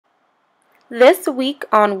This week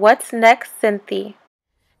on What's Next, Cynthi.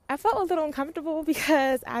 I felt a little uncomfortable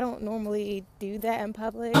because I don't normally do that in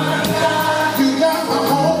public.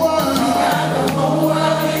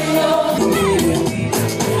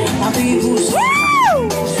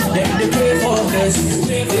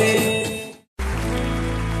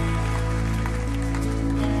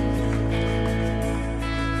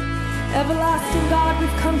 Everlasting God, we've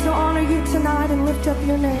come to honor you tonight and lift up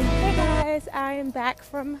your name. Hey guys, I am back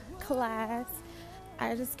from class.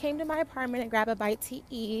 I just came to my apartment and grabbed a bite to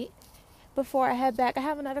eat before I head back. I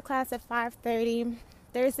have another class at 5:30.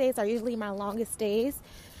 Thursdays are usually my longest days,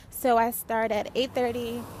 so I start at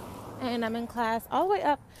 8:30 and I'm in class all the way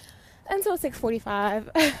up until 6:45.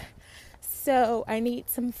 So I need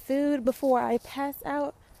some food before I pass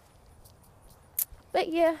out. But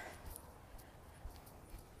yeah.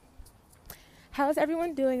 How's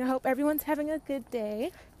everyone doing? I hope everyone's having a good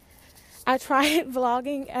day. I tried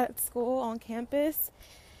vlogging at school on campus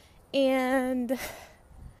and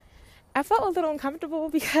I felt a little uncomfortable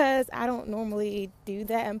because I don't normally do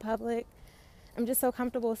that in public. I'm just so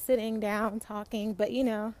comfortable sitting down talking, but you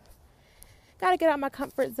know, gotta get out my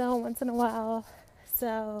comfort zone once in a while.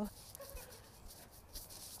 So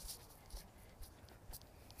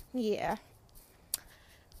yeah.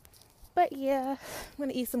 But yeah, I'm going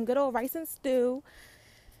to eat some good old rice and stew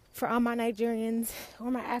for all my Nigerians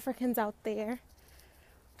or my Africans out there.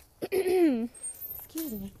 Excuse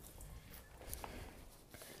me.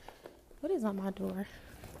 What is on my door?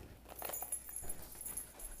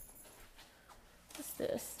 What's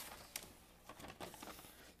this?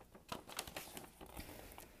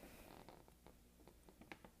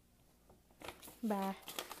 Bye.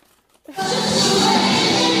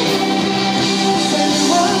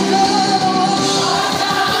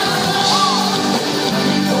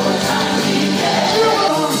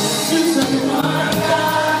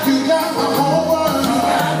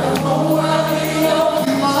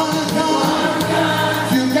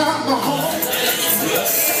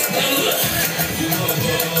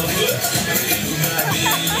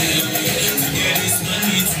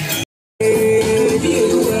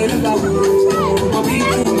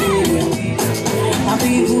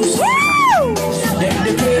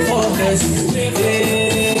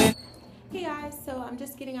 Hey guys, so I'm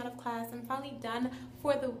just getting out of class. I'm finally done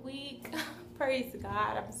for the week. Praise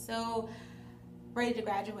God. I'm so ready to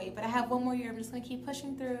graduate, but I have one more year. I'm just gonna keep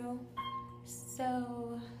pushing through.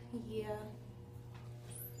 So yeah.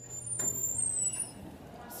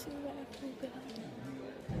 Let's see what I can get.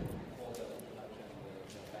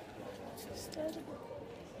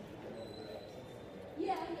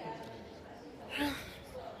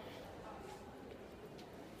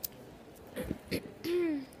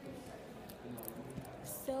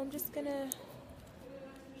 So I'm just gonna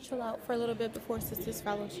chill out for a little bit before Sisters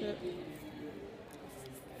Fellowship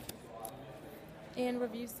and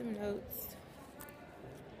review some notes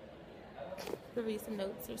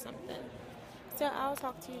or something. So I'll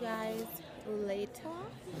talk to you guys later.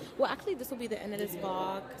 Well, actually this will be the end of this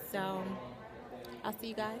vlog, so I'll see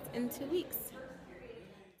you guys in 2 weeks.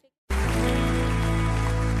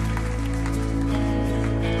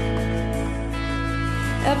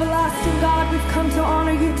 Everlasting God, we've come to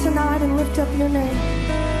honor you tonight and lift up your name.